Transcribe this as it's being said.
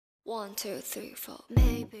1, 2, 3, 4,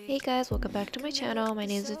 maybe. Hey guys, welcome back to my channel. My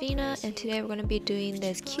name is Avina and today we're going to be doing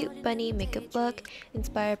this cute bunny makeup look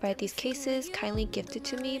inspired by these cases kindly gifted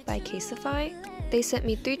to me by Casetify. They sent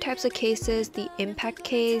me 3 types of cases: the impact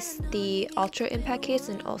case, the ultra impact case,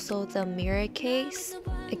 and also the mirror case.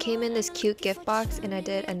 It came in this cute gift box and I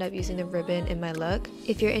did end up using the ribbon in my look.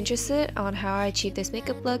 If you're interested on how I achieved this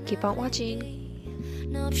makeup look, keep on watching.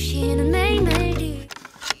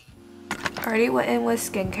 I already went in with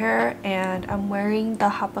skincare and I'm wearing the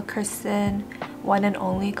Hapakristin One and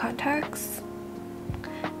Only contacts.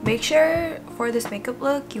 Make sure for this makeup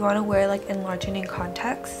look you want to wear like enlarging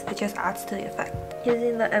contacts. It just adds to the effect.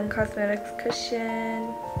 Using the Cosmetics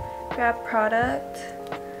cushion wrap product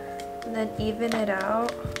and then even it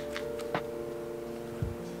out.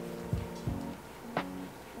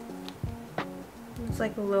 It's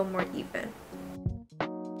like a little more even.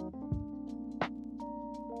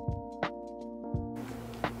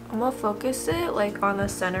 I'm gonna focus it like on the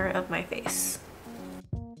center of my face.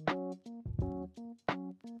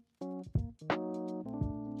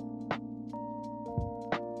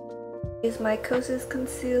 Use my Kosas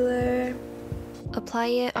concealer. Apply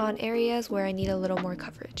it on areas where I need a little more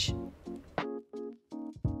coverage.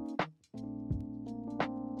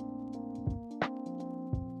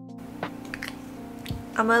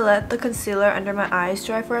 I'm gonna let the concealer under my eyes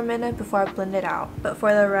dry for a minute before I blend it out. But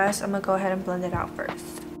for the rest, I'm gonna go ahead and blend it out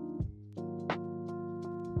first.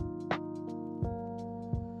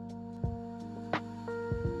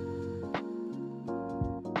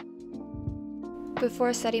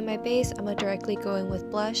 Before setting my base, I'm gonna directly go in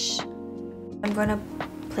with blush. I'm gonna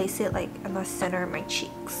place it like in the center of my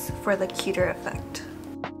cheeks for the cuter effect.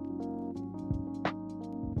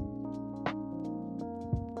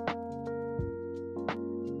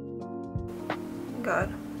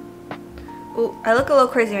 God. Oh, I look a little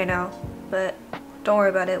crazy right now, but don't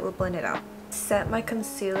worry about it, we'll blend it out. Set my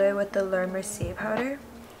concealer with the Le Mercier powder.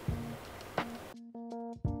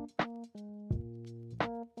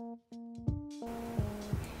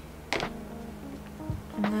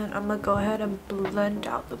 And then I'm gonna go ahead and blend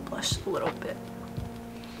out the blush a little bit.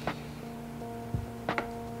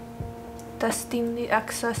 Dusting the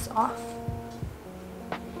excess off.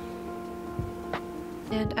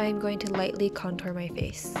 And I'm going to lightly contour my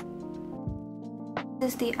face.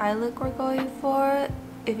 This is the eye look we're going for.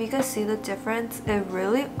 If you can see the difference, it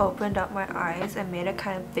really opened up my eyes and made it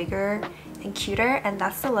kind of bigger and cuter, and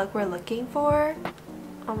that's the look we're looking for.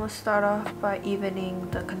 I'm gonna start off by evening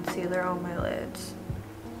the concealer on my lids.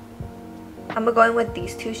 I'm gonna go in with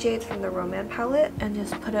these 2 shades from the grwm palette and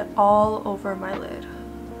just put it all over my lid.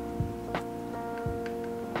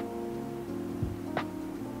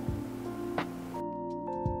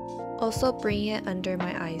 Also bring it under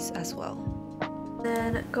my eyes as well.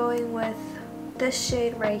 Then going with this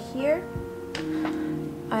shade right here,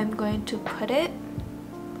 I'm going to put it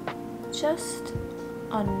just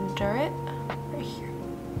under it right here.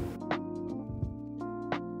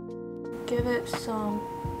 Give it some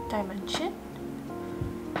dimension.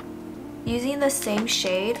 Using the same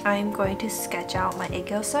shade, I'm going to sketch out my egg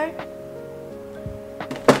yolk.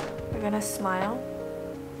 We're gonna smile.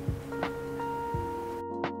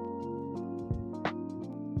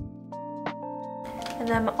 And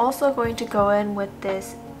then I'm also going to go in with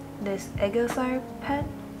this egg yolk pen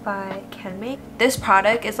by Can. This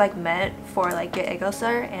product is like meant for like your egg yolk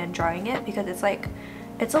and drawing it because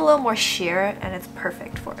it's a little more sheer and it's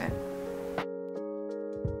perfect for it.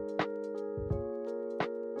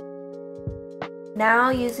 Now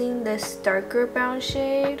using this darker brown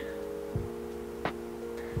shade,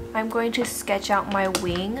 I'm going to sketch out my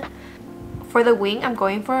wing. For the wing, I'm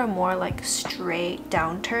going for a more like straight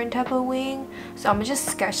downturn type of wing. So I'm gonna just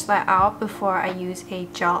sketch that out before I use a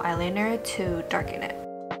gel eyeliner to darken it.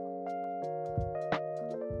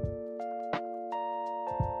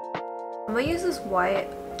 I'm gonna use this white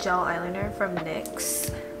gel eyeliner from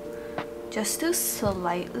NYX just to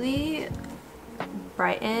slightly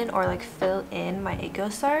brighten or like fill in my egg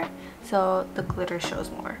yolk so the glitter shows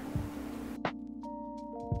more.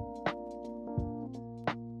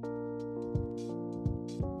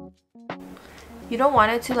 You don't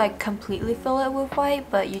want it to like completely fill it with white,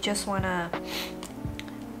 but you just want to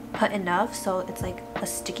put enough so it's like a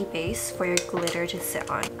sticky base for your glitter to sit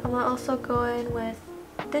on. I'm gonna also go in with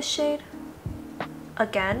this shade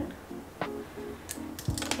again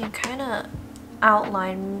and kind of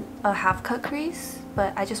outline a half cut crease,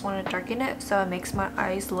 but I just want to darken it so it makes my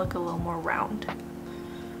eyes look a little more round.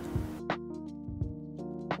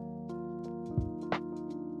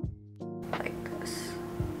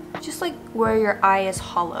 Just like where your eye is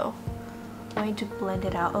hollow. I'm going to blend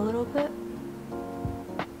it out a little bit.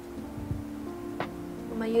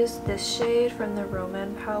 gonna use this shade from the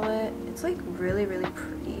Roman palette. It's like really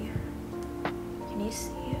pretty. Can you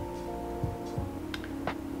see it?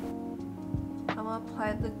 I'm gonna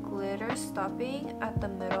apply the glitter stopping at the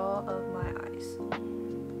middle of my eyes.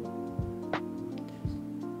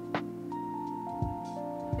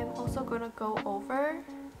 I'm also gonna go over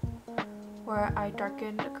where I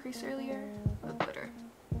darkened the crease earlier with glitter.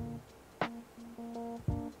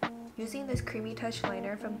 Using this Creamy Touch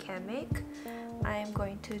liner from CanMake, I am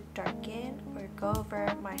going to darken or go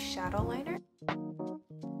over my shadow liner.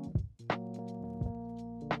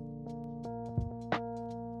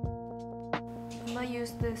 I'm gonna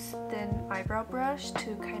use this thin eyebrow brush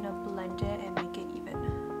to kind of blend it and make it even.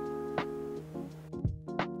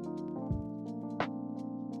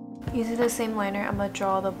 Using the same liner, I'm gonna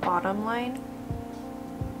draw the bottom line.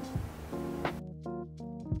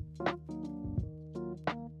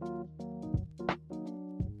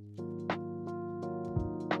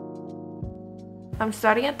 I'm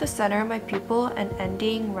starting at the center of my pupil and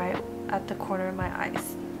ending right at the corner of my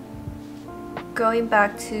eyes. Going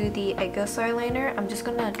back to the Egos eyeliner, I'm just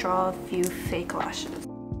gonna draw a few fake lashes.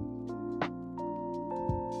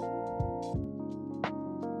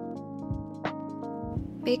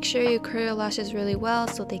 Make sure you curl your lashes really well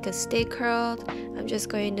so they can stay curled. I'm just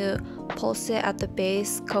going to pulse it at the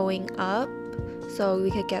base going up so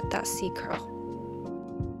we could get that C curl.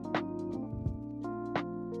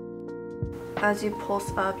 As you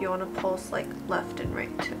pulse up, you want to pulse like left and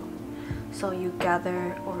right too. So you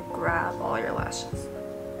gather or grab all your lashes.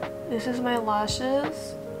 This is my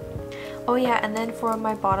lashes. Oh yeah, and then for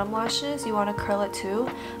my bottom lashes, you want to curl it too.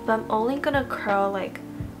 But I'm only going to curl like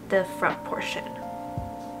the front portion.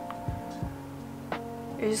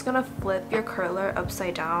 You're just going to flip your curler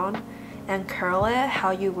upside down and curl it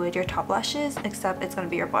how you would your top lashes, except it's going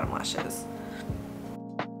to be your bottom lashes.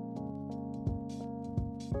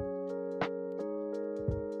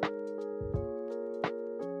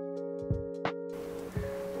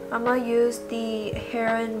 I'm gonna use the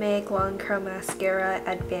Hair & Make Long Curl Mascara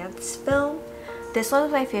Advanced Film. This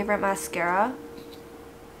one's my favorite mascara.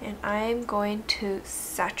 And I'm going to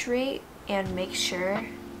saturate and make sure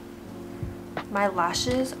my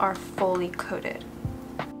lashes are fully coated.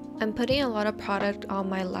 I'm putting a lot of product on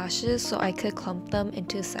my lashes so I could clump them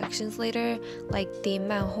into sections later, like the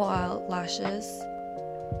manhua lashes.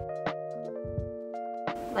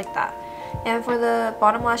 Like that. And for the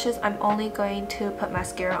bottom lashes, I'm only going to put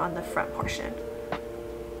mascara on the front portion.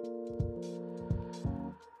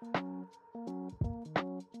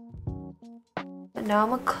 And now I'm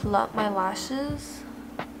going to clump my lashes.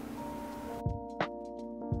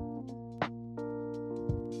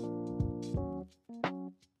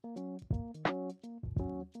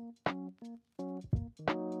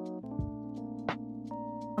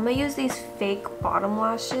 I'm going to use these fake bottom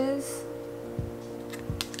lashes.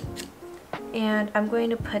 And I'm going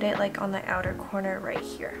to put it like on the outer corner right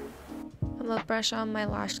here. I'm gonna brush on my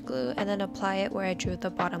lash glue and then apply it where I drew the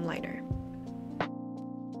bottom liner.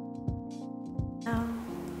 Now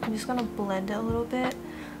I'm just gonna blend it a little bit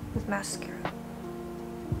with mascara.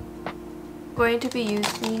 I'm going to be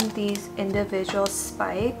using these individual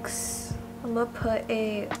spikes. I'm gonna put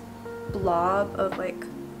a blob of like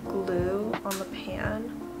glue on the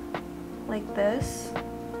pan like this,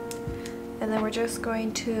 and then we're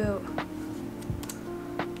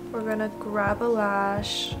gonna grab a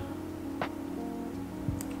lash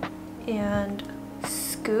and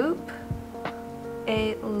scoop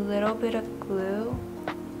a little bit of glue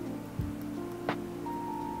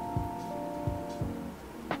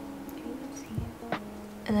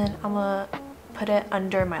and then I'm gonna put it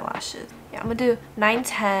under my lashes. Yeah, I'm gonna do 9,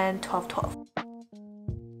 10, 12, 12.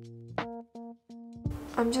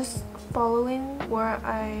 I'm just following where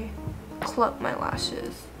I clump my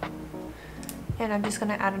lashes. And I'm just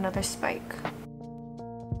gonna add another spike.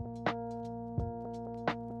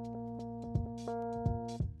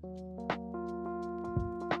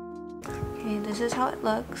 Okay, this is how it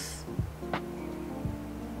looks.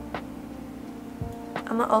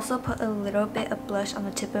 I'm gonna also put a little bit of blush on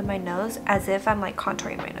the tip of my nose as if I'm like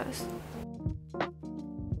contouring my nose.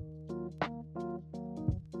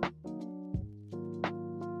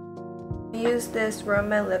 Use this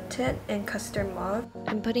Roman lip tint in Custard Mauve.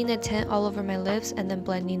 I'm putting the tint all over my lips and then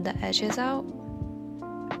blending the edges out.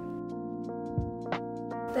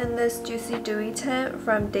 Then this Juicy Dewy tint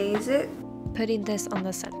from Daisy. Putting this on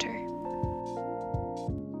the center.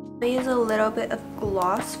 I use a little bit of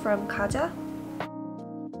gloss from Kaja.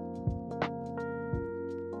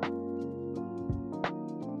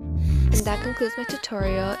 And that concludes my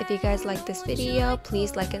tutorial. If you guys like this video,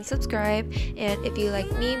 please like and subscribe. And if you like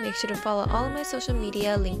me, make sure to follow all of my social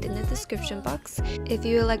media linked in the description box. If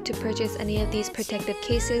you would like to purchase any of these protective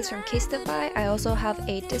cases from Casetify, I also have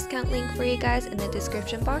a discount link for you guys in the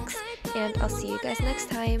description box. And I'll see you guys next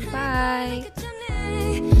time. Bye!